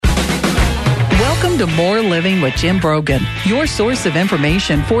to More Living with Jim Brogan, your source of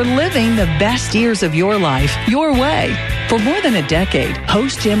information for living the best years of your life your way. For more than a decade,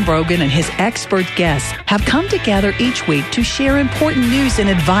 host Jim Brogan and his expert guests have come together each week to share important news and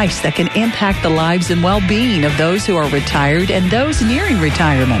advice that can impact the lives and well-being of those who are retired and those nearing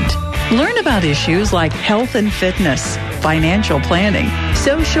retirement. Learn about issues like health and fitness, financial planning,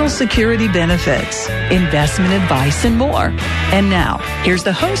 Social Security benefits, investment advice, and more. And now, here's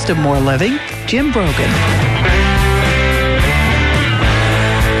the host of More Living, Jim Brogan.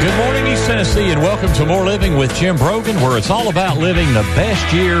 Good morning, East Tennessee, and welcome to More Living with Jim Brogan, where it's all about living the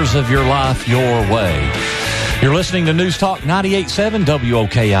best years of your life your way. You're listening to News Talk 98.7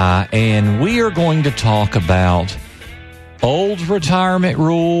 WOKI, and we are going to talk about old retirement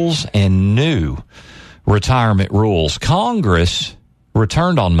rules and new retirement rules. Congress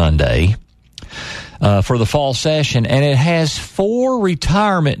returned on Monday for the fall session, and it has 4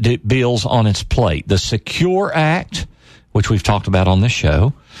 retirement bills on its plate. The Secure Act, which we've talked about on this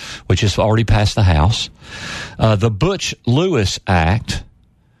show, which has already passed the House. The Butch-Lewis Act,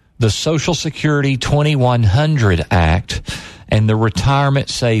 the Social Security 2100 Act, and the Retirement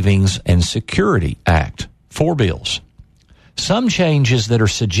Savings and Security Act. 4 bills. Some changes that are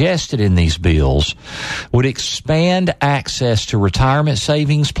suggested in these bills would expand access to retirement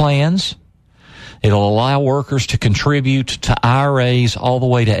savings plans. It'll allow workers to contribute to IRAs all the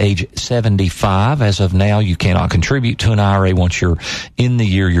way to age 75. As of now, you cannot contribute to an IRA once you're in the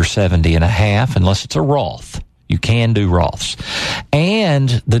year you're 70 and a half, unless it's a Roth. You can do Roths. And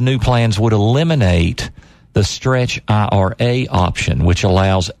the new plans would eliminate the stretch IRA option, which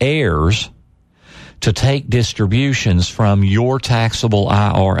allows heirs to take distributions from your taxable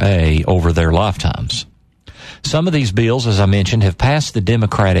IRA over their lifetimes. Some of these bills, as I mentioned, have passed the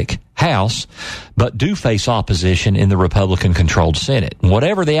Democratic House, but do face opposition in the Republican-controlled Senate.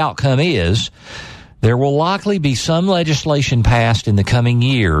 Whatever the outcome is, there will likely be some legislation passed in the coming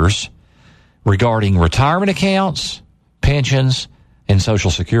years regarding retirement accounts, pensions, and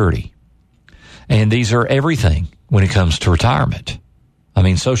Social Security. And these are everything when it comes to retirement. I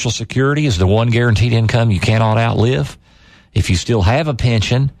mean, Social Security is the one guaranteed income you cannot outlive. If you still have a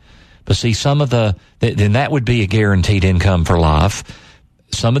pension, but see, some of then that would be a guaranteed income for life.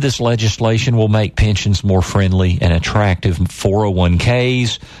 Some of this legislation will make pensions more friendly and attractive,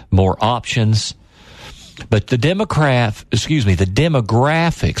 401ks, more options. But the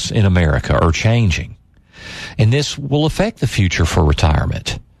demographics in America are changing, and this will affect the future for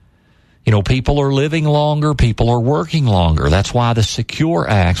retirement. You know, people are living longer, people are working longer. That's why the Secure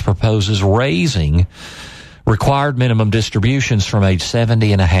Act proposes raising required minimum distributions from age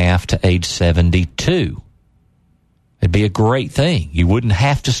 70 and a half to age 72. It'd be a great thing. You wouldn't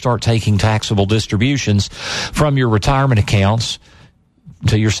have to start taking taxable distributions from your retirement accounts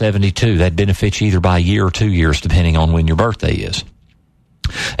till you're 72. That benefits you either by a year or 2 years, depending on when your birthday is.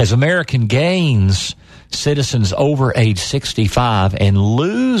 As American gains citizens over age 65 and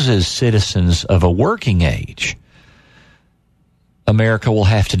loses citizens of a working age, America will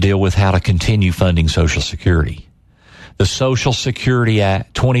have to deal with how to continue funding Social Security. The Social Security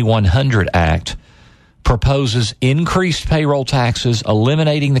Act, 2100 Act, proposes increased payroll taxes,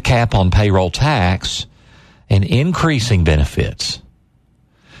 eliminating the cap on payroll tax, and increasing benefits.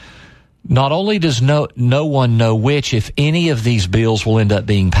 Not only does no one know which, if any of these bills will end up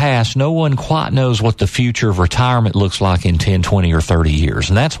being passed, no one quite knows what the future of retirement looks like in 10, 20, or 30 years.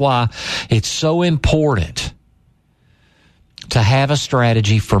 And that's why it's so important to have a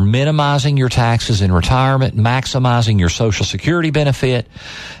strategy for minimizing your taxes in retirement, maximizing your Social Security benefit,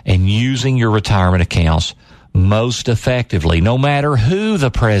 and using your retirement accounts most effectively, no matter who the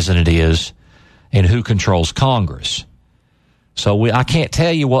president is and who controls Congress. So I can't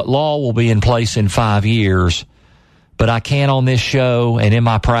tell you what law will be in place in 5 years, but I can on this show, and in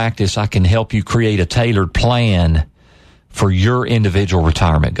my practice, I can help you create a tailored plan for your individual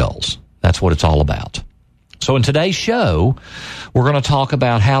retirement goals. That's what it's all about. So in today's show, we're going to talk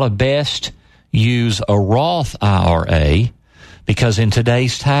about how to best use a Roth IRA, because in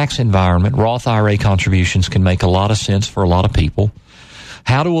today's tax environment, Roth IRA contributions can make a lot of sense for a lot of people.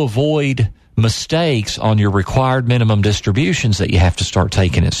 How to avoid mistakes on your required minimum distributions that you have to start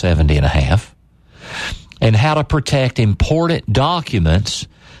taking at 70 and a half, and how to protect important documents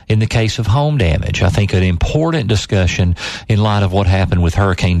in the case of home damage. I think an important discussion in light of what happened with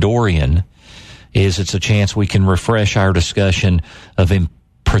Hurricane Dorian is it's a chance we can refresh our discussion of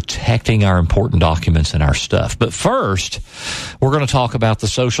protecting our important documents and our stuff. But first, we're going to talk about the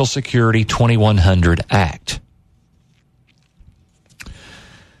Social Security 2100 Act.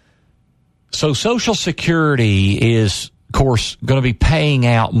 So Social Security is of course, going to be paying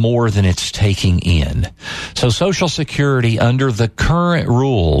out more than it's taking in. So Social Security, under the current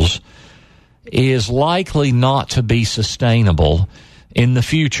rules, is likely not to be sustainable in the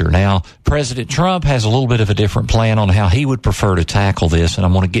future. Now, President Trump has a little bit of a different plan on how he would prefer to tackle this, and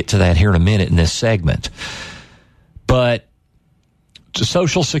I'm going to get to that here in a minute in this segment. But the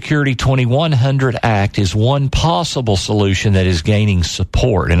Social Security 2100 Act is one possible solution that is gaining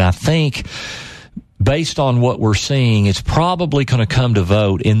support, and I think based on what we're seeing, it's probably going to come to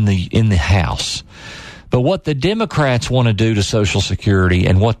vote in the House. But what the Democrats want to do to Social Security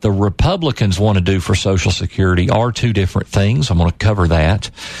and what the Republicans want to do for Social Security are two different things. I'm going to cover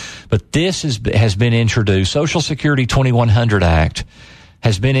that. But this has been introduced. Social Security 2100 Act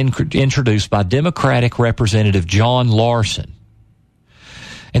has been introduced by Democratic Representative John Larson.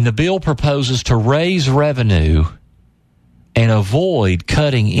 And the bill proposes to raise revenue and avoid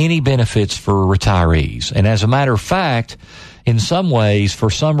cutting any benefits for retirees. And as a matter of fact, in some ways, for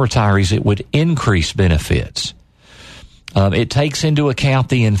some retirees, it would increase benefits. It takes into account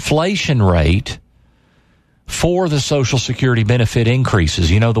the inflation rate for the Social Security benefit increases.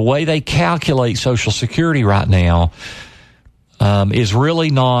 You know, the way they calculate Social Security right now is really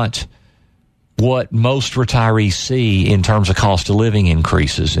not what most retirees see in terms of cost of living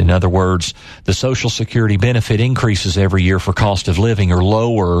increases. In other words, the Social Security benefit increases every year for cost of living are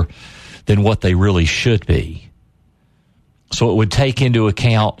lower than what they really should be. So it would take into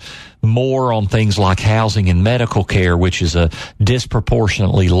account more on things like housing and medical care, which is a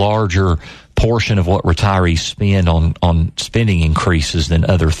disproportionately larger portion of what retirees spend on spending increases than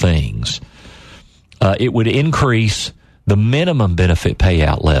other things. It would increase the minimum benefit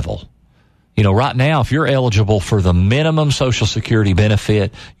payout level. You know, right now, if you're eligible for the minimum Social Security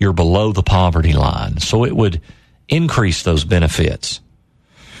benefit, you're below the poverty line. So it would increase those benefits.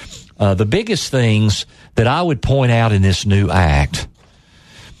 The biggest things that I would point out in this new act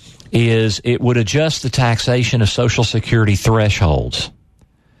is it would adjust the taxation of Social Security thresholds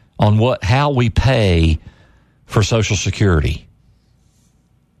on how we pay for Social Security.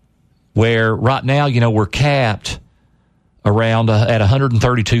 Where right now, you know, we're capped around at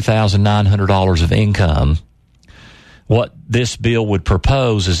 $132,900 of income. What this bill would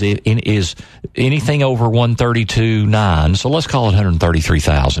propose is anything over $132,900. So let's call it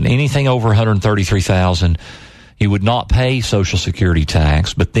 $133,000. Anything over $133,000, you would not pay Social Security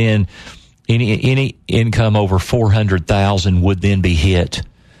tax. But then any income over $400,000 would then be hit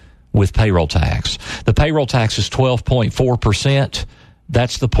with payroll tax. The payroll tax is 12.4%.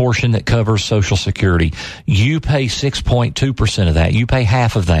 That's the portion that covers Social Security. You pay 6.2% of that. You pay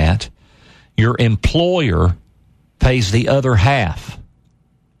half of that. Your employer pays the other half.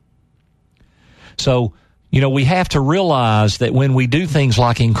 So, you know, we have to realize that when we do things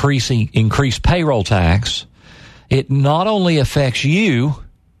like increase payroll tax, it not only affects you,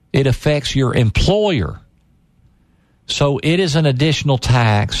 it affects your employer. So it is an additional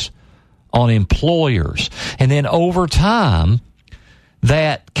tax on employers. And then over time,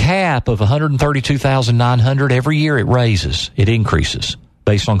 that cap of $132,900 every year it raises, it increases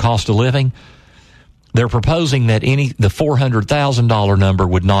based on cost of living. They're proposing that the $400,000 number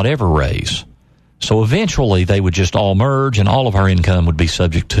would not ever raise. So eventually they would just all merge and all of our income would be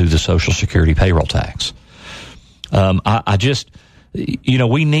subject to the Social Security payroll tax.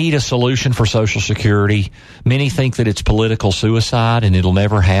 We need a solution for Social Security. Many think that it's political suicide and it'll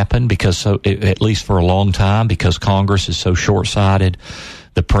never happen at least for a long time, because Congress is so short-sighted.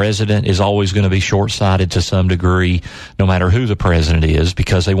 The president is always going to be short-sighted to some degree, no matter who the president is,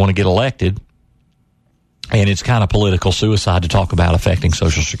 because they want to get elected. And it's kind of political suicide to talk about affecting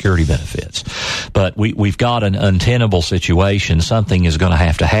Social Security benefits. But we've got an untenable situation. Something is going to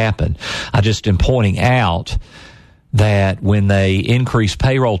have to happen. I just am pointing out that when they increase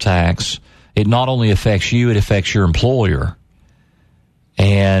payroll tax, it not only affects you, it affects your employer.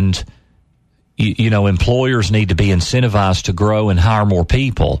 And, employers need to be incentivized to grow and hire more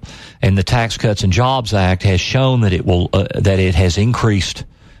people. And the Tax Cuts and Jobs Act has shown that it has increased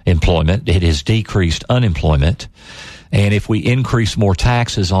employment. It has decreased unemployment. And if we increase more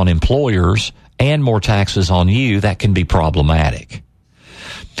taxes on employers and more taxes on you, that can be problematic.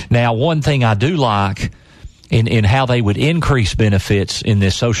 Now, one thing I do like in how they would increase benefits in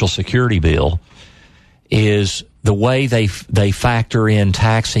this Social Security bill is the way they factor in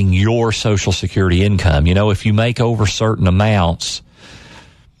taxing your Social Security income. You know, if you make over certain amounts,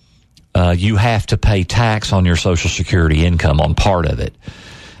 you have to pay tax on your Social Security income on part of it.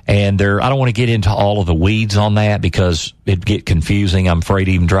 And I don't want to get into all of the weeds on that because it'd get confusing. I'm afraid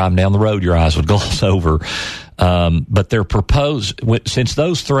even driving down the road, your eyes would gloss over. But they're proposed, since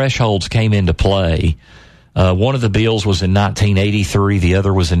those thresholds came into play One of the bills was in 1983. The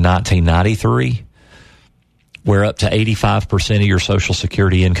other was in 1993, where up to 85% of your Social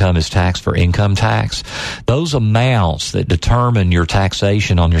Security income is taxed for income tax. Those amounts that determine your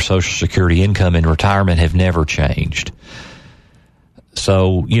taxation on your Social Security income in retirement have never changed.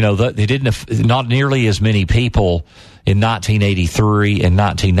 So, they didn't, not nearly as many people in 1983 and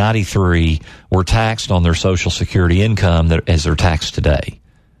 1993 were taxed on their Social Security income as they're taxed today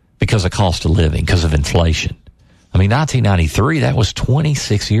because of cost of living, because of inflation. 1993, that was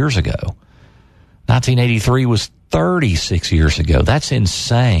 26 years ago. 1983 was 36 years ago. That's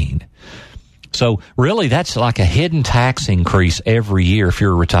insane. So really, that's like a hidden tax increase every year if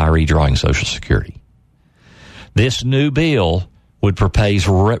you're a retiree drawing Social Security. This new bill would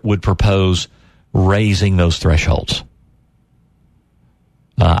propose raising those thresholds.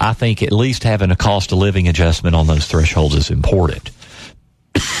 I think at least having a cost of living adjustment on those thresholds is important.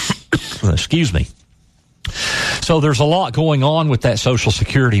 Excuse me. So there's a lot going on with that Social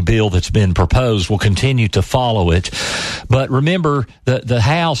Security bill that's been proposed. We'll continue to follow it. But remember, the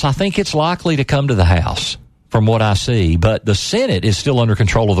House, I think it's likely to come to the House from what I see. But the Senate is still under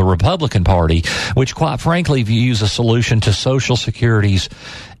control of the Republican Party, which quite frankly views a solution to Social Security's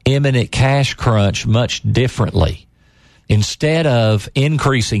imminent cash crunch much differently. Instead of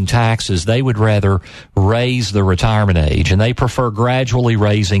increasing taxes, they would rather raise the retirement age, and they prefer gradually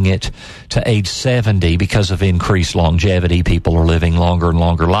raising it to age 70 because of increased longevity. People are living longer and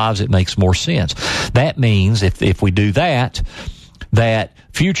longer lives. It makes more sense. That means if we do that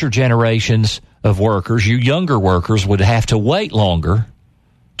future generations of workers, you younger workers, would have to wait longer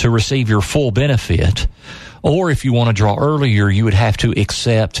to receive your full benefit, or if you want to draw earlier, you would have to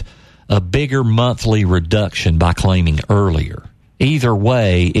accept a bigger monthly reduction by claiming earlier. Either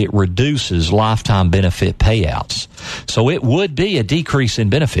way, it reduces lifetime benefit payouts. So it would be a decrease in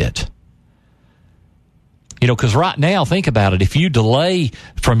benefit. Because right now, think about it. If you delay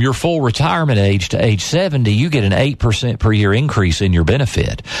from your full retirement age to age 70, you get an 8% per year increase in your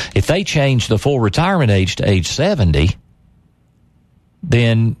benefit. If they change the full retirement age to age 70,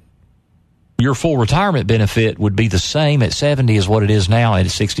 then your full retirement benefit would be the same at 70 as what it is now at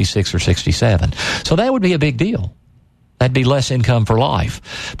 66 or 67. So that would be a big deal. That'd be less income for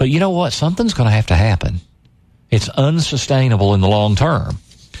life. But you know what? Something's going to have to happen. It's unsustainable in the long term.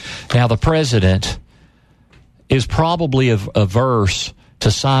 Now, the president is probably averse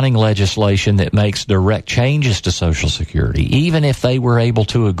to signing legislation that makes direct changes to Social Security, even if they were able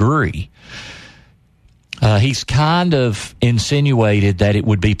to agree. He's kind of insinuated that it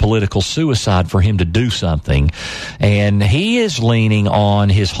would be political suicide for him to do something. And he is leaning on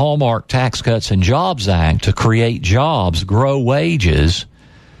his Hallmark Tax Cuts and Jobs Act to create jobs, grow wages,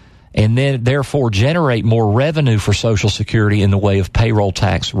 and then therefore generate more revenue for Social Security in the way of payroll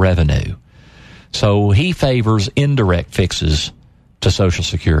tax revenue. So he favors indirect fixes to Social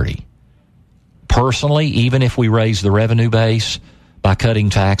Security. Personally, even if we raise the revenue base by cutting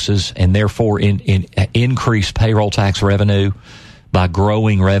taxes and therefore increase payroll tax revenue by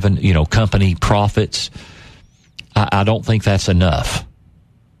growing revenue, company profits, I don't think that's enough.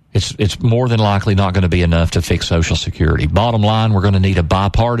 It's more than likely not going to be enough to fix Social Security. Bottom line, we're going to need a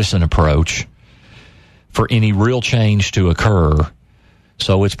bipartisan approach for any real change to occur.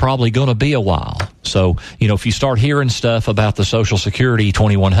 So it's probably going to be a while. So, if you start hearing stuff about the Social Security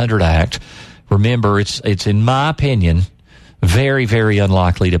 2100 Act, remember it's in my opinion very, very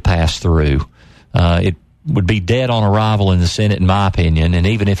unlikely to pass through. It would be dead on arrival in the Senate, in my opinion, and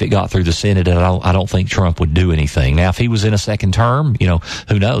even if it got through the Senate, I don't think Trump would do anything. Now, if he was in a second term,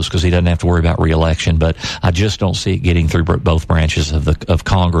 who knows, because he doesn't have to worry about re-election, but I just don't see it getting through both branches of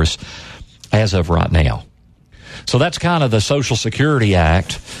Congress as of right now. So that's kind of the Social Security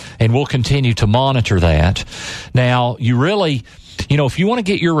Act, and we'll continue to monitor that. Now, you really... if you want to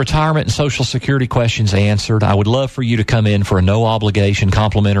get your retirement and Social Security questions answered, I would love for you to come in for a no-obligation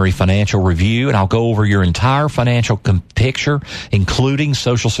complimentary financial review, and I'll go over your entire financial picture, including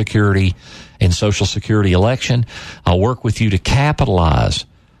Social Security and Social Security election. I'll work with you to capitalize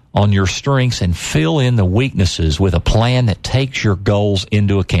on your strengths and fill in the weaknesses with a plan that takes your goals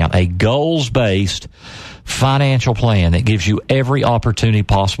into account, a goals-based financial plan that gives you every opportunity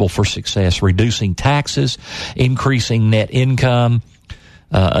possible for success, reducing taxes, increasing net income,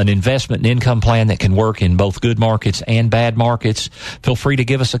 an investment and income plan that can work in both good markets and bad markets. Feel free to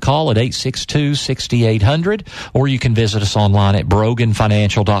give us a call at 862-6800, or you can visit us online at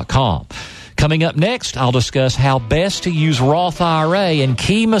broganfinancial.com. Coming up next, I'll discuss how best to use Roth IRA and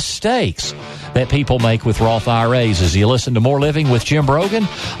key mistakes that people make with Roth IRAs as you listen to More Living with Jim Brogan,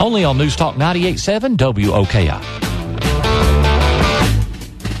 only on News Talk 98.7 WOKI.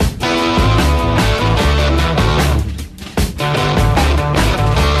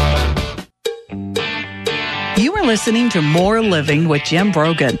 You are listening to More Living with Jim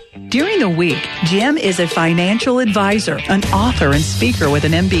Brogan. During the week, Jim is a financial advisor, an author and speaker with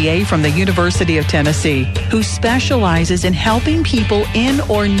an MBA from the University of Tennessee, who specializes in helping people in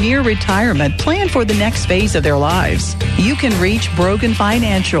or near retirement plan for the next phase of their lives. You can reach Brogan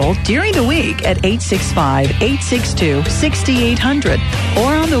Financial during the week at 865-862-6800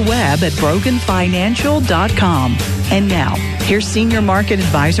 or on the web at broganfinancial.com. And now, here's Senior Market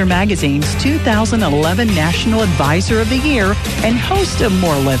Advisor Magazine's 2011 National Advisor of the Year and host of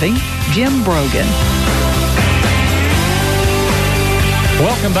More Living, Jim Brogan.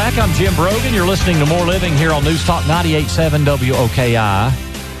 Welcome back. I'm Jim Brogan. You're listening to More Living here on News Talk 98.7 WOKI.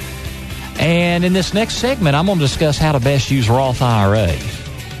 And in this next segment, I'm going to discuss how to best use Roth IRAs.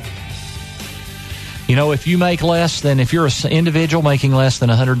 You know, if you're an individual making less than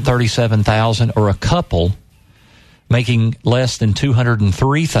 $137,000 or a couple making less than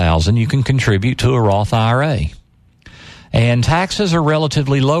 $203,000, you can contribute to a Roth IRA. And taxes are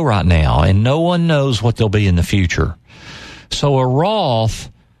relatively low right now, and no one knows what they'll be in the future. So a Roth,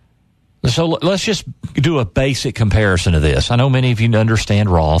 so let's just do a basic comparison of this. I know many of you understand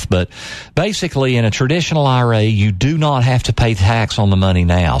Roth, but basically in a traditional IRA, you do not have to pay tax on the money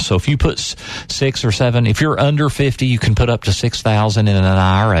now. So if you put 6 or 7, if you're under 50, you can put up to $6,000 in an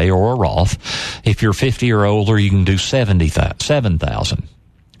IRA or a Roth. If you're 50 or older, you can do $7,000.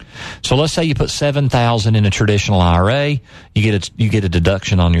 So let's say you put $7,000 in a traditional IRA, you get a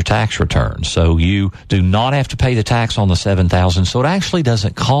deduction on your tax return. So you do not have to pay the tax on the $7,000. So it actually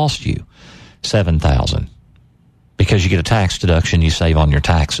doesn't cost you $7,000 because you get a tax deduction you save on your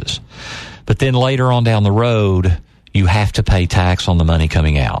taxes. But then later on down the road, you have to pay tax on the money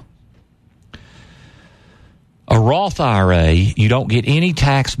coming out. A Roth IRA, you don't get any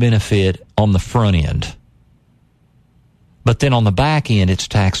tax benefit on the front end. But then on the back end, it's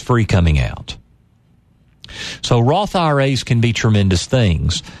tax-free coming out. So Roth IRAs can be tremendous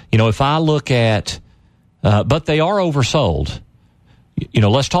things. You know, if I look at, but they are oversold. You know,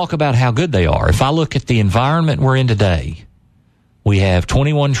 let's talk about how good they are. If I look at the environment we're in today, we have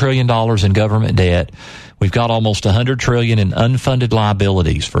 $21 trillion in government debt. We've got almost $100 trillion in unfunded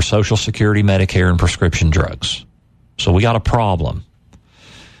liabilities for Social Security, Medicare, and prescription drugs. So we got a problem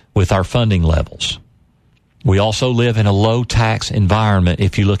with our funding levels. We also live in a low-tax environment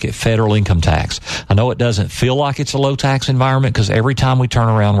if you look at federal income tax. I know it doesn't feel like it's a low-tax environment because every time we turn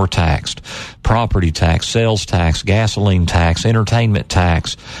around, we're taxed. Property tax, sales tax, gasoline tax, entertainment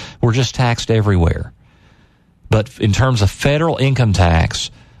tax. We're just taxed everywhere. But in terms of federal income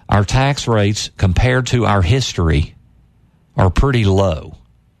tax, our tax rates compared to our history are pretty low.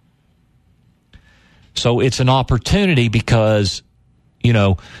 So it's an opportunity because, you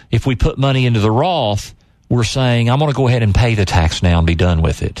know, if we put money into the Roth, we're saying, I'm going to go ahead and pay the tax now and be done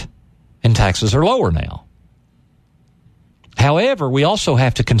with it. And taxes are lower now. However, we also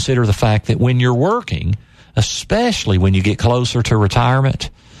have to consider the fact that when you're working, especially when you get closer to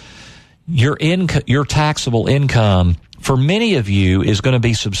retirement, your taxable income for many of you is going to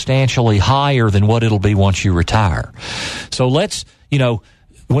be substantially higher than what it'll be once you retire. So let's, you know,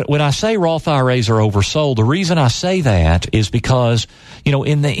 when I say Roth IRAs are oversold, the reason I say that is because, you know,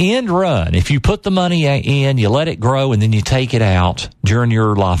 in the end run, if you put the money in, you let it grow, and then you take it out during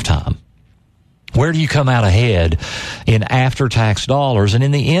your lifetime, where do you come out ahead in after-tax dollars? And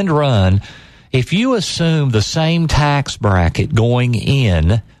in the end run, if you assume the same tax bracket going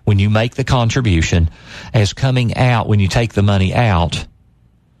in when you make the contribution as coming out when you take the money out,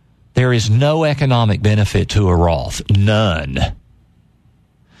 there is no economic benefit to a Roth. None.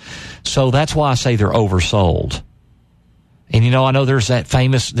 So that's why I say they're oversold. And, you know, I know there's that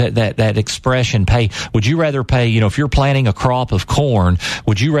famous, that expression, would you rather pay, you know, if you're planting a crop of corn,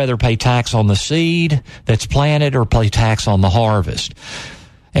 would you rather pay tax on the seed that's planted or pay tax on the harvest?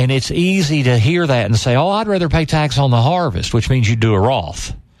 And it's easy to hear that and say, oh, I'd rather pay tax on the harvest, which means you do a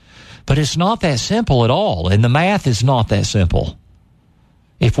Roth. But it's not that simple at all. And the math is not that simple.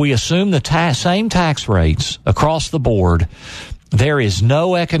 If we assume the same tax rates across the board, there is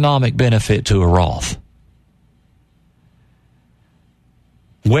no economic benefit to a Roth.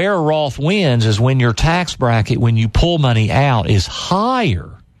 Where a Roth wins is when your tax bracket, when you pull money out, is higher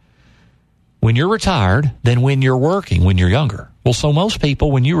when you're retired than when you're working, when you're younger. Well, so most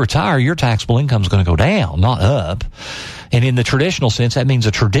people, when you retire, your taxable income is going to go down, not up. And in the traditional sense, that means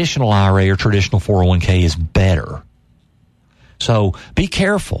a traditional IRA or traditional 401k is better. So be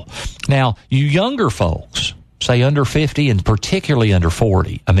careful. Now, you younger folks, say under 50 and particularly under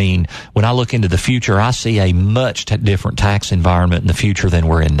 40. I mean, when I look into the future, I see a much different tax environment in the future than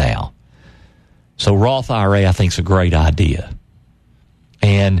we're in now. So Roth IRA, I think, is a great idea.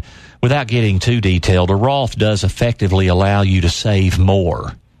 And without getting too detailed, a Roth does effectively allow you to save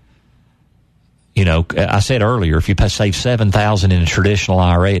more. You know, I said earlier, if you save $7,000 in a traditional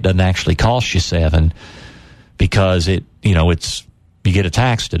IRA, it doesn't actually cost you $7,000 because you get a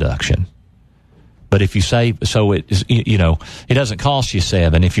tax deduction. But if you save, so it doesn't cost you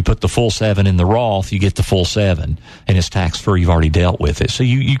 $7,000. If you put the full $7,000 in the Roth, you get the full $7,000, and it's tax free. You've already dealt with it. So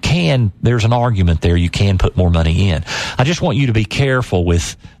you can. There's an argument there. You can put more money in. I just want you to be careful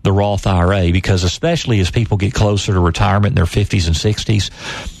with the Roth IRA, because especially as people get closer to retirement in their 50s and 60s,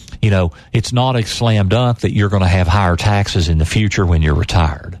 it's not a slam dunk that you're going to have higher taxes in the future when you're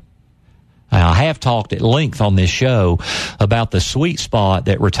retired. Now, I have talked at length on this show about the sweet spot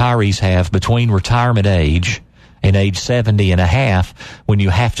that retirees have between retirement age and age 70 and a half when you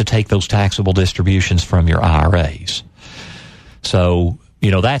have to take those taxable distributions from your IRAs. So,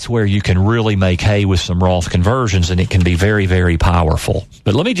 that's where you can really make hay with some Roth conversions, and it can be very, very powerful.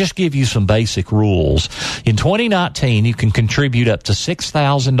 But let me just give you some basic rules. In 2019, you can contribute up to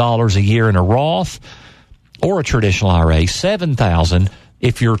 $6,000 a year in a Roth or a traditional IRA, $7,000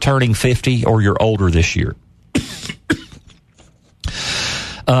 if you're turning 50 or you're older this year.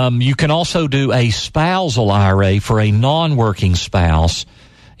 You can also do a spousal IRA for a non-working spouse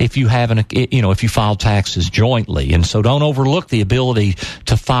if you if you file taxes jointly. And so don't overlook the ability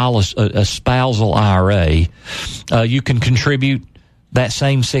to file a spousal IRA. You can contribute that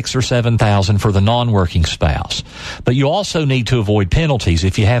same $6,000 or $7,000 for the non-working spouse. But you also need to avoid penalties.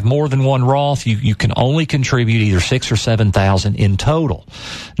 If you have more than one Roth, you can only contribute either $6,000 or $7,000 in total,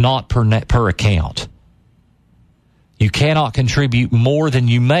 not per account. You cannot contribute more than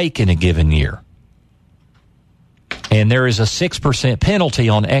you make in a given year. And there is a 6% penalty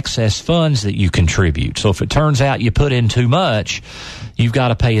on excess funds that you contribute. So if it turns out you put in too much, you've got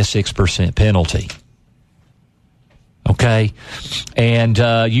to pay a 6% penalty. Okay, and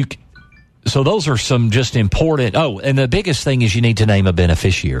so those are some just important. Oh, and the biggest thing is you need to name a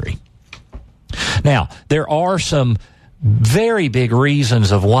beneficiary. Now, there are some very big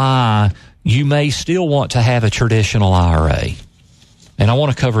reasons of why you may still want to have a traditional IRA, and I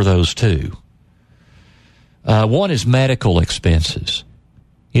want to cover those too. One is medical expenses.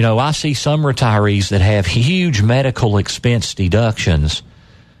 I see some retirees that have huge medical expense deductions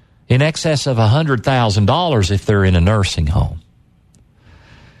in excess of $100,000 if they're in a nursing home.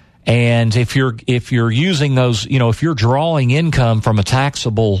 And if you're using those, if you're drawing income from a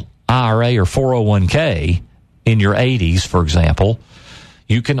taxable IRA or 401k in your 80s, for example,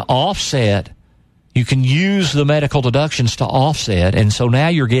 you can use the medical deductions to offset, and so now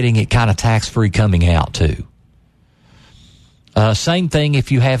you're getting it kind of tax-free coming out too. Same thing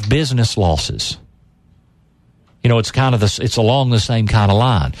if you have business losses. It's along the same kind of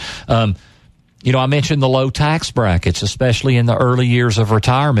line. I mentioned the low tax brackets, especially in the early years of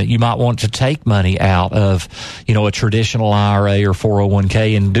retirement. You might want to take money out of, a traditional IRA or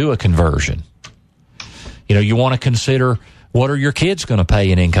 401k and do a conversion. You want to consider, what are your kids going to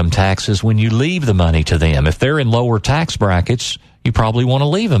pay in income taxes when you leave the money to them? If they're in lower tax brackets, you probably want to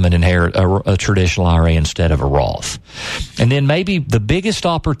leave them and inherit a traditional IRA instead of a Roth. And then maybe the biggest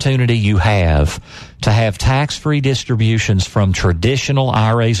opportunity you have to have tax-free distributions from traditional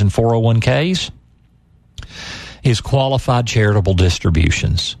IRAs and 401ks is qualified charitable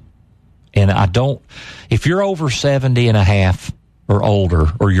distributions. And if you're over 70 and a half or older,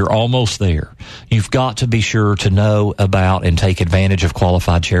 or you're almost there, you've got to be sure to know about and take advantage of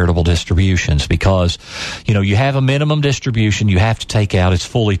qualified charitable distributions, because, you have a minimum distribution you have to take out. It's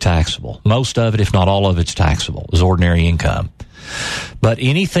fully taxable. Most of it, if not all of it's taxable, is ordinary income. But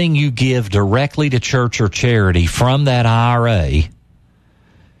anything you give directly to church or charity from that IRA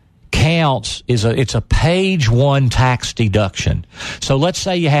counts. It's a page one tax deduction. So let's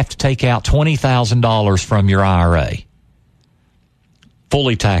say you have to take out $20,000 from your IRA.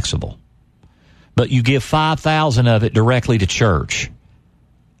 Fully taxable. But you give $5,000 of it directly to church.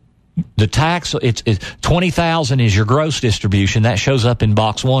 The tax, it's $20,000 is your gross distribution. That shows up in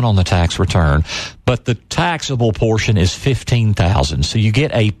box 1 on the tax return. But the taxable portion is $15,000. So you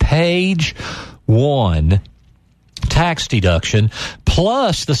get a page 1 tax deduction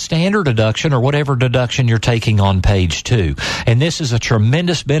plus the standard deduction or whatever deduction you're taking on page 2. And this is a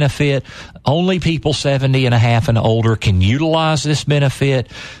tremendous benefit. Only people 70 and a half and older can utilize this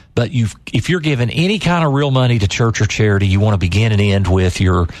benefit. But if you're giving any kind of real money to church or charity, you want to begin and end with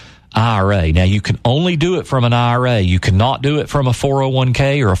your IRA. Now, you can only do it from an IRA. You cannot do it from a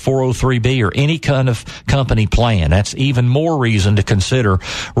 401k or a 403b or any kind of company plan. That's even more reason to consider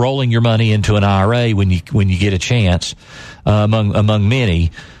rolling your money into an IRA when you get a chance, among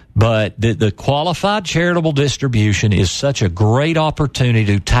many. But the qualified charitable distribution is such a great opportunity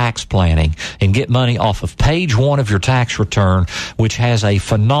to do tax planning and get money off of page 1 of your tax return, which has a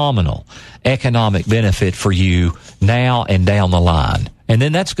phenomenal economic benefit for you now and down the line. And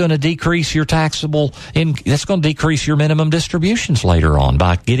then that's going to decrease your that's going to decrease your minimum distributions later on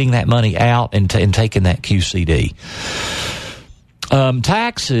by getting that money out and taking that QCD.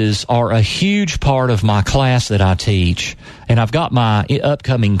 Taxes are a huge part of my class that I teach, and I've got my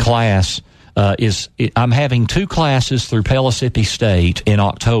upcoming class. I'm having 2 classes through Pellissippi State in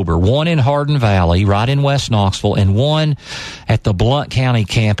October, one in Hardin Valley, right in West Knoxville, and one at the Blount County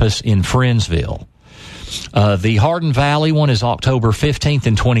campus in Friendsville. The Hardin Valley one is October 15th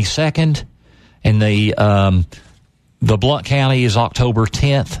and 22nd, and the Blount County is October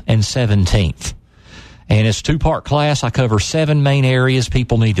 10th and 17th. And it's a 2-part class. I cover 7 main areas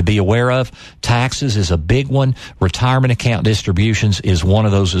people need to be aware of. Taxes is a big one. Retirement account distributions is one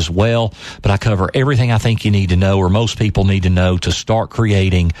of those as well. But I cover everything I think you need to know, or most people need to know, to start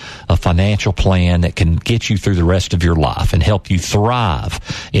creating a financial plan that can get you through the rest of your life and help you thrive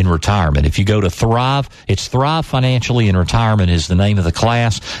in retirement. If you go to Thrive, it's Thrive Financially in Retirement is the name of the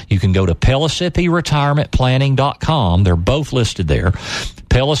class. You can go to PellissippiRetirementPlanning.com. They're both listed there.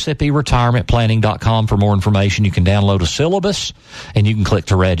 PellissippiRetirementPlanning.com for more information. You can download a syllabus and you can click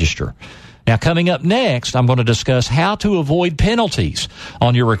to register. Now, coming up next, I'm going to discuss how to avoid penalties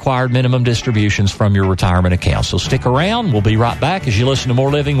on your required minimum distributions from your retirement account. So stick around. We'll be right back as you listen to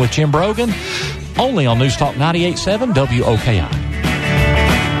More Living with Jim Brogan, only on News Talk 98.7 WOKI.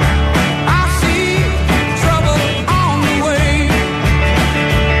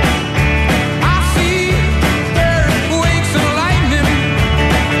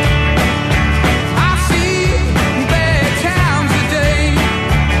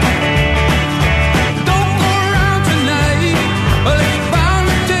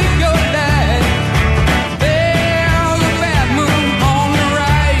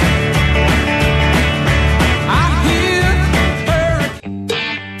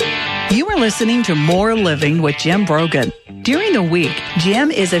 Listening to More Living with Jim Brogan. During the week, Jim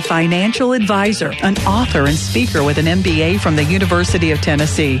is a financial advisor, an author, and speaker with an MBA from the University of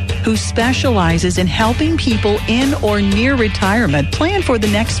Tennessee, who specializes in helping people in or near retirement plan for the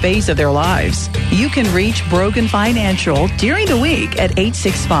next phase of their lives. You can reach Brogan Financial during the week at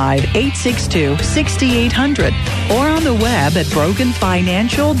 865-862-6800 or on the web at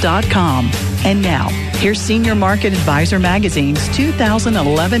broganfinancial.com. And now, here's Senior Market Advisor Magazine's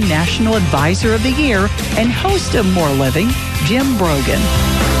 2011 National Advisor of the Year and host of More Living, Jim Brogan.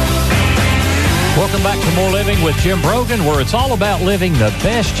 Welcome back to More Living with Jim Brogan, where it's all about living the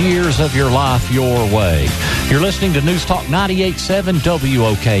best years of your life your way. You're listening to News Talk 98.7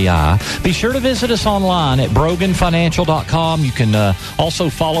 WOKI. Be sure to visit us online at broganfinancial.com. You can also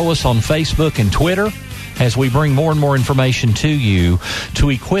follow us on Facebook and Twitter as we bring more and more information to you to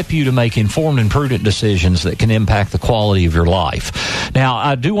equip you to make informed and prudent decisions that can impact the quality of your life. Now,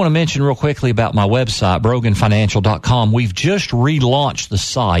 I do want to mention real quickly about my website, broganfinancial.com. We've just relaunched the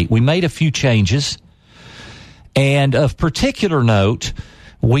site. We made a few changes, and of particular note,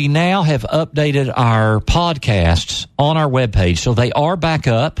 we now have updated our podcasts on our webpage, so they are back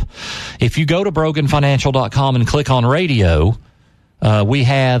up. If you go to broganfinancial.com and click on radio, we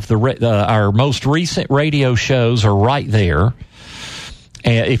have our most recent radio shows are right there.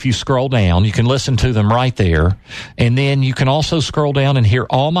 If you scroll down, you can listen to them right there. And then you can also scroll down and hear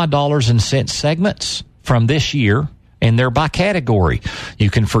all my dollars and cents segments from this year. And they're by category. You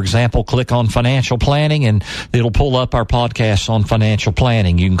can, for example, click on financial planning and it'll pull up our podcasts on financial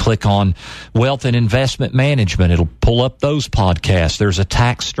planning. You can click on wealth and investment management. It'll pull up those podcasts. There's a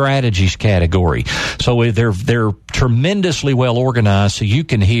tax strategies category. So they're tremendously well organized, so you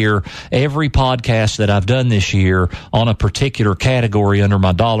can hear every podcast that I've done this year on a particular category under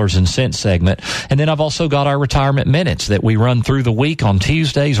my dollars and cents segment. And then I've also got our retirement minutes that we run through the week on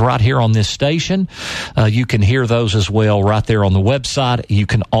Tuesdays right here on this station. You can hear those as well right there on the website. You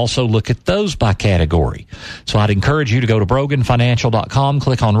can also look at those by category. So I'd encourage you to go to broganfinancial.com,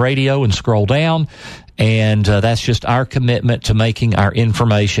 click on radio, and scroll down. And that's just our commitment to making our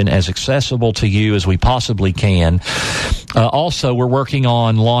information as accessible to you as we possibly can. Also, we're working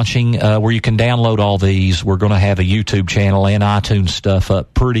on launching where you can download all these. We're going to have a YouTube channel and iTunes stuff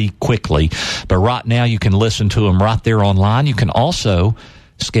up pretty quickly. But right now, you can listen to them right there online. You can also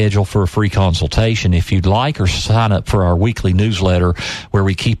schedule for a free consultation if you'd like, or sign up for our weekly newsletter where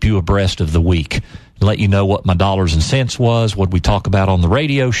we keep you abreast of the week. let you know what my dollars and cents was, what we talk about on the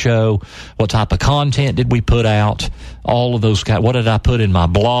radio show, what type of content did we put out, all of those what did I put in my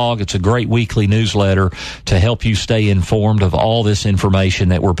blog. It's a great weekly newsletter to help you stay informed of all this information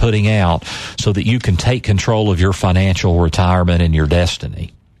that we're putting out so that you can take control of your financial retirement and your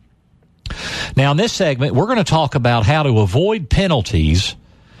destiny. Now, in this segment, we're going to talk about how to avoid penalties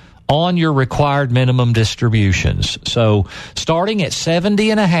on your required minimum distributions. So starting at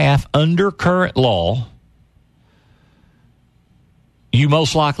 70.5 under current law, you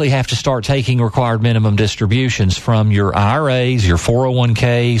most likely have to start taking required minimum distributions from your IRAs, your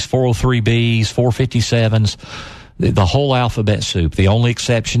 401ks, 403bs, 457s, the whole alphabet soup. The only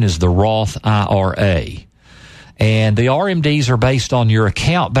exception is the Roth IRA. And the RMDs are based on your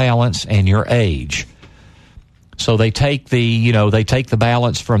account balance and your age. So they take the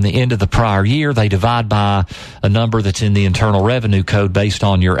balance from the end of the prior year. They divide by a number that's in the Internal Revenue Code based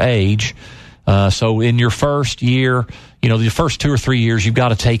on your age. So in your first year, the first 2 or 3 years, you've got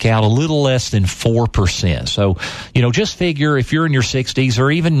to take out a little less than 4%. So, just figure if you're in your 60s or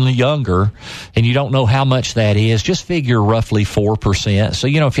even younger and you don't know how much that is, just figure roughly 4%. So,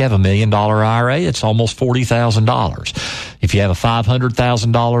 if you have $1 million IRA, it's almost $40,000. If you have a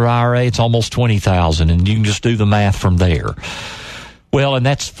 $500,000 IRA, it's almost $20,000, and you can just do the math from there. Well, and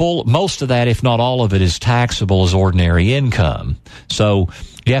that's most of that, if not all of it, is taxable as ordinary income. So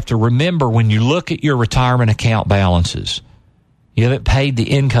you have to remember when you look at your retirement account balances, you haven't paid the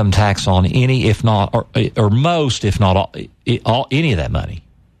income tax on any, if not, or most, if not all, any of that money.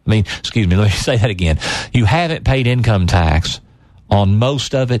 Excuse me, let me say that again. You haven't paid income tax on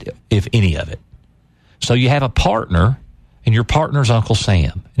most of it, if any of it. So you have a partner, and your partner's Uncle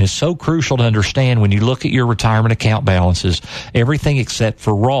Sam. And it's so crucial to understand when you look at your retirement account balances, everything except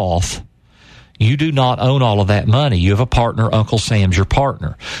for Roth, you do not own all of that money. You have a partner. Uncle Sam's your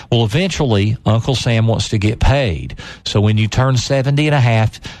partner. Well, eventually, Uncle Sam wants to get paid. So when you turn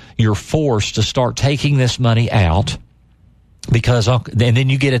 70.5, you're forced to start taking this money out and then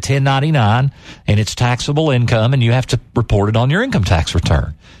you get a 1099, and it's taxable income, and you have to report it on your income tax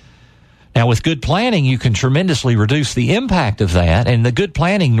return. Now, with good planning, you can tremendously reduce the impact of that, and the good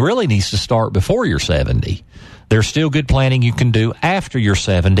planning really needs to start before you're 70. There's still good planning you can do after you're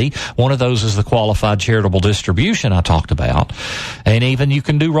 70. One of those is the qualified charitable distribution I talked about. And even you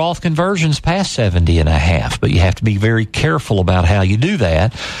can do Roth conversions past 70.5, but you have to be very careful about how you do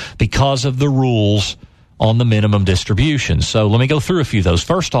that because of the rules on the minimum distribution. So let me go through a few of those.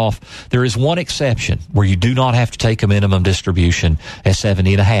 First off, there is one exception where you do not have to take a minimum distribution at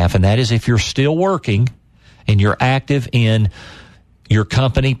 70.5, and that is if you're still working and you're active in your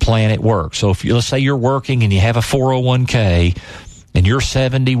company plan at work. So let's say you're working and you have a 401k and you're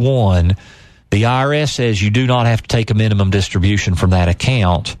 71, the IRS says you do not have to take a minimum distribution from that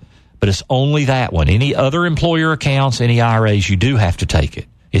account, but it's only that one. Any other employer accounts, any IRAs, you do have to take it.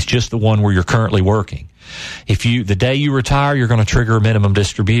 It's just the one where you're currently working. The day you retire, you're going to trigger a minimum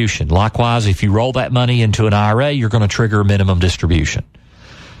distribution. Likewise, if you roll that money into an IRA, you're going to trigger a minimum distribution.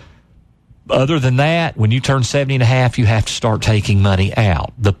 Other than that, when you turn 70.5, you have to start taking money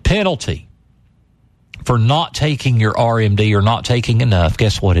out. The penalty for not taking your RMD or not taking enough,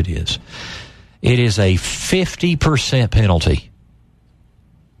 guess what it is? It is a 50% penalty.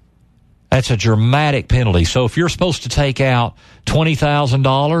 That's a dramatic penalty. So if you're supposed to take out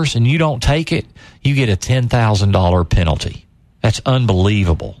 $20,000 and you don't take it, you get a $10,000 penalty. That's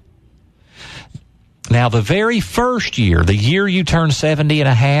unbelievable. Now, the very first year, the year you turn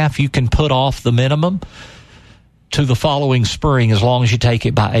 70.5, you can put off the minimum to the following spring as long as you take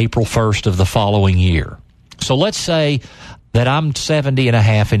it by April 1st of the following year. So let's say that I'm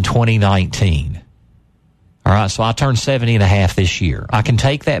 70.5 in 2019. All right, so I turned 70.5 this year. I can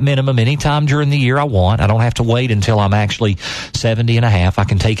take that minimum anytime during the year I want. I don't have to wait until I'm actually 70.5. I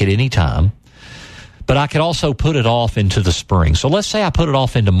can take it anytime. But I could also put it off into the spring. So let's say I put it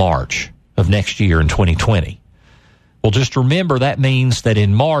off into March of next year in 2020. Well, just remember that means that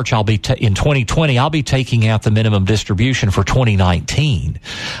in March, in 2020, I'll be taking out the minimum distribution for 2019.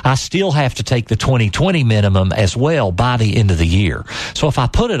 I still have to take the 2020 minimum as well by the end of the year. So if I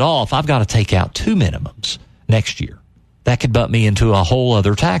put it off, I've got to take out 2 minimums next year. That could butt me into a whole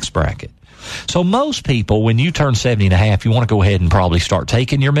other tax bracket. So most people, when you turn 70.5, you want to go ahead and probably start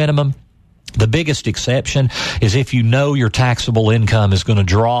taking your minimum. The biggest exception is if you know your taxable income is going to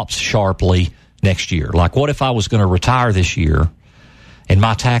drop sharply next year. Like, what if I was going to retire this year and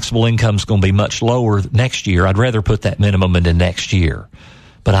my taxable income is going to be much lower next year? I'd rather put that minimum into next year.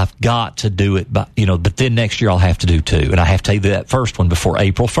 But I've got to do it but then next year I'll have to do 2. And I have to take that first one before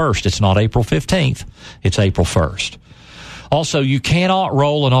April 1st. It's not April 15th. It's April 1st. Also, you cannot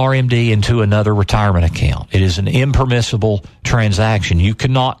roll an RMD into another retirement account. It is an impermissible transaction. You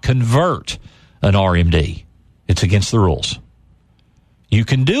cannot convert an RMD. It's against the rules. You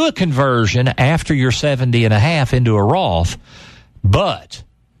can do a conversion after you're 70 and a half into a Roth, but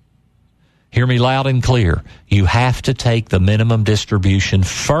hear me loud and clear. You have to take the minimum distribution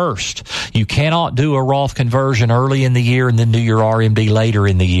first. You cannot do a Roth conversion early in the year and then do your RMD later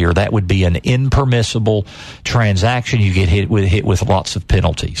in the year. That would be an impermissible transaction. You get hit with lots of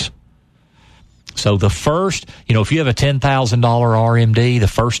penalties. So the first, if you have a $10,000 RMD, the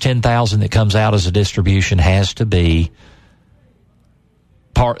first $10,000 that comes out as a distribution has to be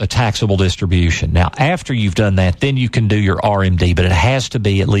a taxable distribution. Now, after you've done that, then you can do your RMD, but it has to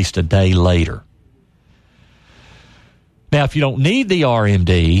be at least a day later. Now, if you don't need the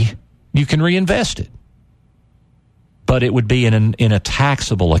RMD, you can reinvest it, but it would be in a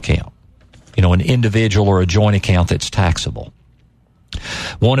taxable account, an individual or a joint account that's taxable.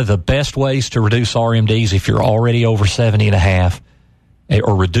 One of the best ways to reduce RMDs if you're already over 70 and a half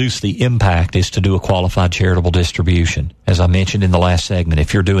or reduce the impact is to do a qualified charitable distribution. As I mentioned in the last segment,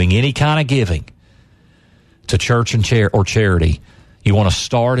 if you're doing any kind of giving to church and or charity, you want to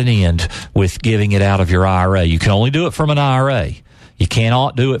start and end with giving it out of your IRA. You can only do it from an IRA. You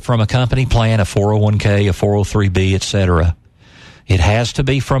cannot do it from a company plan, a 401k, a 403b, etc. It has to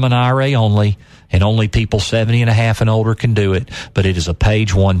be from an IRA only, and only people 70 and a half and older can do it, but it is a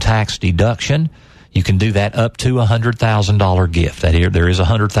page one tax deduction. You can do that up to $100,000 gift. There is a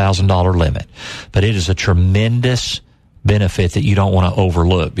 $100,000 limit, but it is a tremendous benefit that you don't want to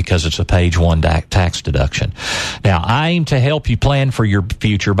overlook because it's a page one tax deduction. Now, I aim to help you plan for your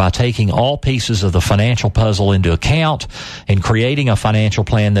future by taking all pieces of the financial puzzle into account and creating a financial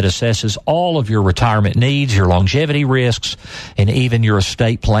plan that assesses all of your retirement needs, your longevity risks, and even your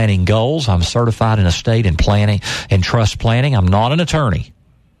estate planning goals. I'm certified in estate and planning and trust planning. I'm not an attorney,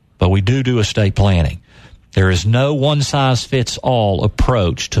 but we do estate planning. There is no one-size-fits-all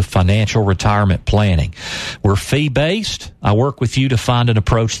approach to financial retirement planning. We're fee-based. I work with you to find an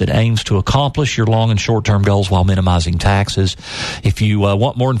approach that aims to accomplish your long and short-term goals while minimizing taxes. If you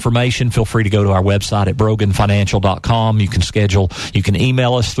want more information, feel free to go to our website at broganfinancial.com. You can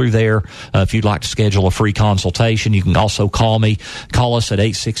email us through there if you'd like to schedule a free consultation. You can also call us at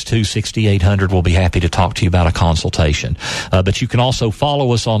 862-6800. We'll be happy to talk to you about a consultation. But you can also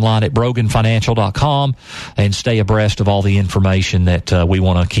follow us online at broganfinancial.com. and stay abreast of all the information that we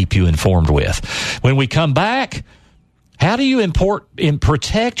want to keep you informed with. When we come back, how do you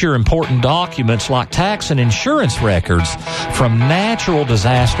protect your important documents like tax and insurance records from natural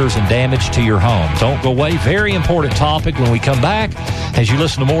disasters and damage to your home? Don't go away. Very important topic when we come back as you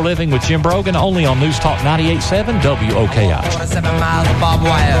listen to More Living with Jim Brogan, only on News Talk 98.7 WOKI. 7 miles of barbed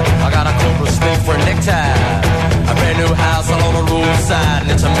wire. I got a cobra snake for a necktie. A brand new house along the roadside,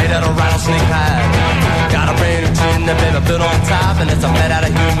 and it's made out of rattlesnake hide. Got a brand new tin that been built on top, and it's made out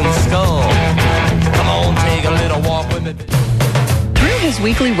of human skull. Come on, take a little walk with me. Through his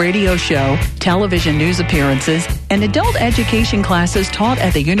weekly radio show, television news appearances, and adult education classes taught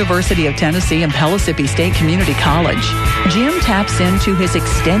at the University of Tennessee and Pellissippi State Community College, Jim taps into his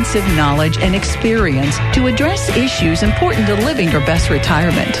extensive knowledge and experience to address issues important to living your best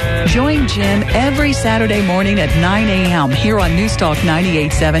retirement. Join Jim every Saturday morning at 9 a.m. here on News Talk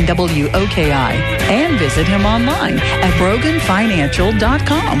 98.7 WOKI, and visit him online at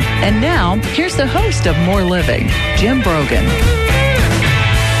broganfinancial.com. And now, here's the host of More Living, Jim Brogan.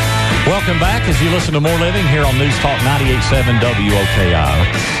 Welcome back as you listen to More Living here on News Talk 98.7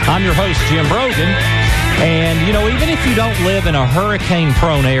 WOKI. I'm your host, Jim Brogan. And, even if you don't live in a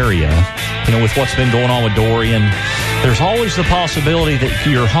hurricane-prone area, with what's been going on with Dorian, there's always the possibility that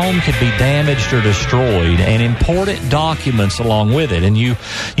your home could be damaged or destroyed, and important documents along with it. And you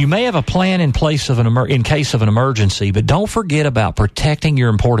may have a plan in place in case of an emergency, but don't forget about protecting your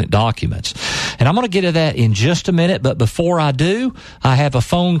important documents. And I'm going to get to that in just a minute, but before I do, I have a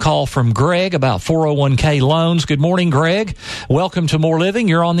phone call from Greg about 401k loans. Good morning, Greg. Welcome to More Living.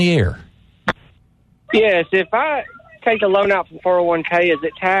 You're on the air. Yes, if I take a loan out from 401k, is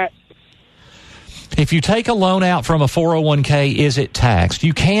it taxed? If you take a loan out from a 401k, is it taxed?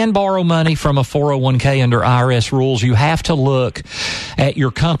 You can borrow money from a 401k under IRS rules. You have to look at your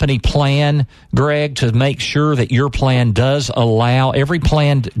company plan, Greg, to make sure that your plan does allow. Every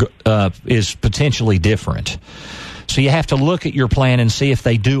plan is potentially different. So you have to look at your plan and see if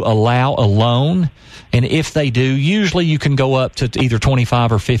they do allow a loan. And if they do, usually you can go up to either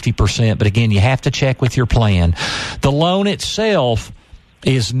 25 or 50%. But again, you have to check with your plan. The loan itself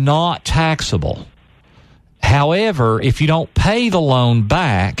is not taxable. However, if you don't pay the loan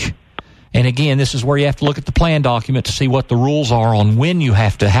back And again, this is where you have to look at the plan document to see what the rules are on when you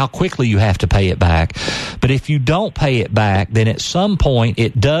have to, how quickly you have to pay it back. But if you don't pay it back, then at some point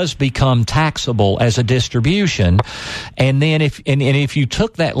it does become taxable as a distribution. And then if you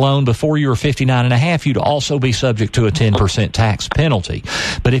took that loan before you were 59 and a half, you'd also be subject to a 10% tax penalty.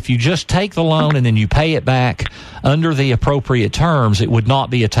 But if you just take the loan and then you pay it back under the appropriate terms, it would not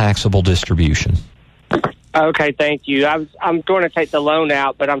be a taxable distribution. Okay, thank you. I'm going to take the loan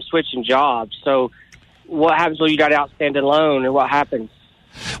out, but I'm switching jobs. So what happens when you got outstanding loan, and what happens?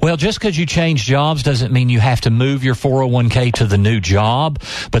 Well, just because you change jobs doesn't mean you have to move your 401k to the new job,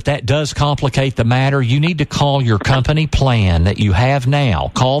 but that does complicate the matter. You need to call your company plan that you have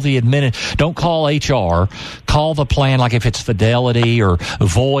now. Call the don't call HR. Call the plan, like if it's Fidelity or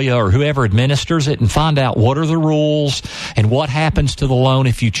Voya or whoever administers it, and find out what are the rules and what happens to the loan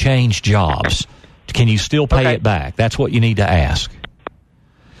if you change jobs. Can you still pay it back? That's what you need to ask.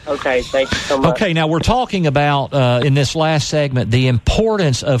 Okay, thank you so much. Okay, now we're talking about, in this last segment, the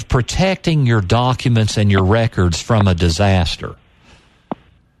importance of protecting your documents and your records from a disaster.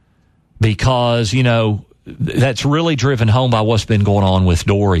 Because, that's really driven home by what's been going on with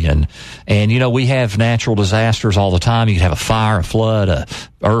Dorian. And, we have natural disasters all the time. You can have a fire, a flood, a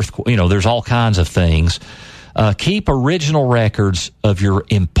earthquake, there's all kinds of things. Keep original records of your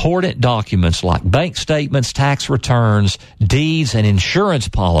important documents like bank statements, tax returns, deeds, and insurance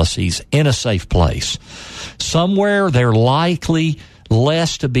policies in a safe place. Somewhere they're likely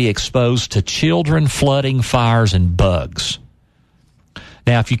less to be exposed to children, flooding, fires, and bugs.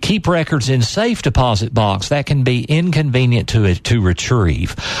 Now, if you keep records in safe deposit box, that can be inconvenient to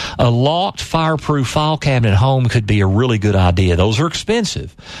retrieve. A locked, fireproof file cabinet at home could be a really good idea. Those are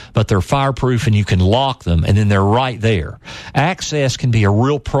expensive, but they're fireproof and you can lock them, and then they're right there. Access can be a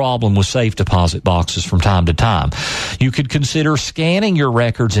real problem with safe deposit boxes from time to time. You could consider scanning your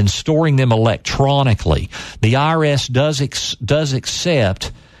records and storing them electronically. The IRS does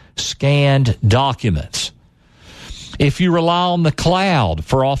accept scanned documents. If you rely on the cloud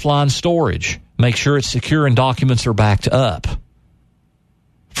for offline storage, make sure it's secure and documents are backed up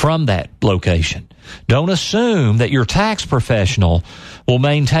from that location. Don't assume that your tax professional will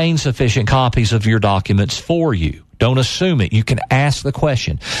maintain sufficient copies of your documents for you. Don't assume it. You can ask the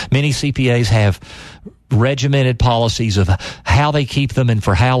question. Many CPAs have regimented policies of how they keep them and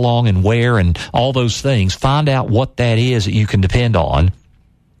for how long and where and all those things. Find out what that is that you can depend on.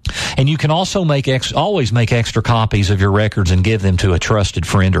 And you can also always make extra copies of your records and give them to a trusted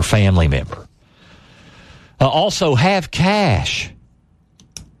friend or family member. Also, have cash.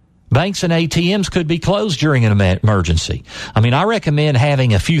 Banks and ATMs could be closed during an emergency. I recommend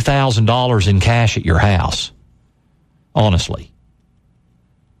having a few $1,000s in cash at your house. Honestly.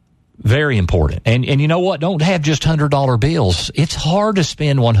 Very important. And you know what? Don't have just $100 bills. It's hard to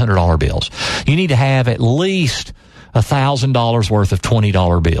spend $100 bills. You need to have at least $1,000 worth of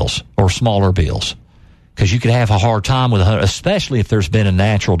 $20 bills or smaller bills, because you could have a hard time with especially if there's been a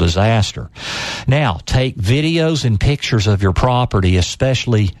natural disaster. Now, take videos and pictures of your property,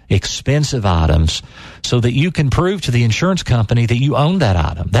 especially expensive items, so that you can prove to the insurance company that you own that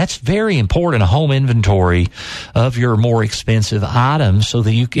item. That's very important, a home inventory of your more expensive items, so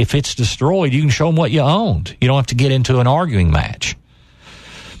that if it's destroyed, you can show them what you owned. You don't have to get into an arguing match.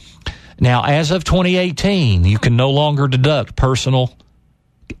 Now, as of 2018, you can no longer deduct personal,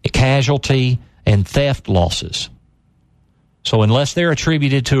 casualty, and theft losses. So unless they're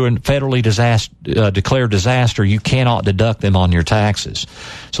attributed to a federally declared disaster, you cannot deduct them on your taxes.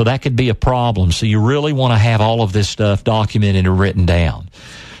 So that could be a problem. So you really want to have all of this stuff documented and written down.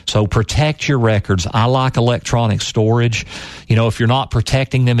 So protect your records. I like electronic storage. If you're not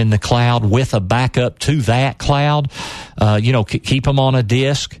protecting them in the cloud with a backup to that cloud, keep them on a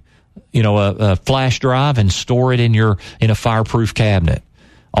disk, a flash drive, and store it in a fireproof cabinet.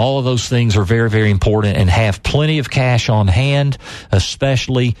 All of those things are very, very important, and have plenty of cash on hand,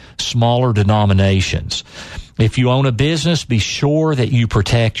 especially smaller denominations. If you own a business, be sure that you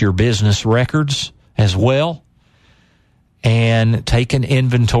protect your business records as well, and take an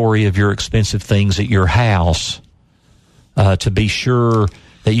inventory of your expensive things at your house to be sure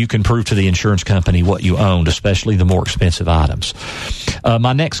that you can prove to the insurance company what you owned, especially the more expensive items.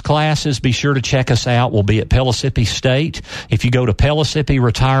 My next classes, be sure to check us out. We'll be at Pellissippi State. If you go to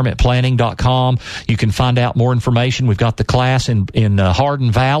PellissippiRetirementPlanning.com, you can find out more information. We've got the class in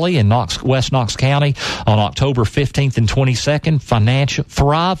Hardin Valley in West Knox County on October 15th and 22nd.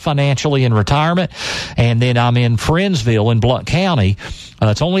 Thrive financially in retirement. And then I'm in Friendsville in Blount County.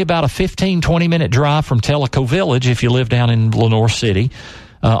 It's only about a 15-20 minute drive from Tellico Village if you live down in Lenoir City.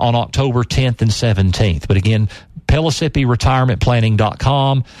 On October 10th and 17th. But again,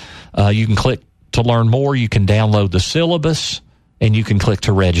 PellissippiRetirementPlanning.com. You can click to learn more. You can download the syllabus, and you can click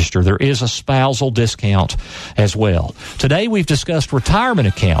to register. There is a spousal discount as well. Today we've discussed retirement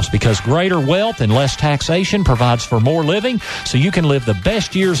accounts because greater wealth and less taxation provides for more living so you can live the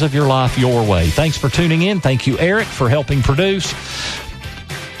best years of your life your way. Thanks for tuning in. Thank you, Eric, for helping produce.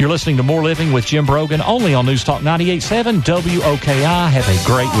 You're listening to More Living with Jim Brogan only on News Talk 98.7 WOKI. Have a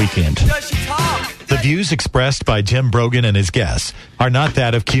great weekend. The views expressed by Jim Brogan and his guests are not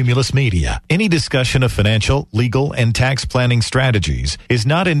that of Cumulus Media. Any discussion of financial, legal, and tax planning strategies is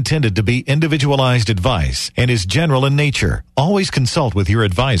not intended to be individualized advice and is general in nature. Always consult with your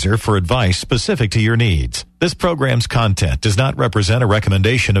advisor for advice specific to your needs. This program's content does not represent a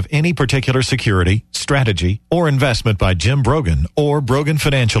recommendation of any particular security, strategy, or investment by Jim Brogan or Brogan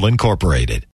Financial Incorporated.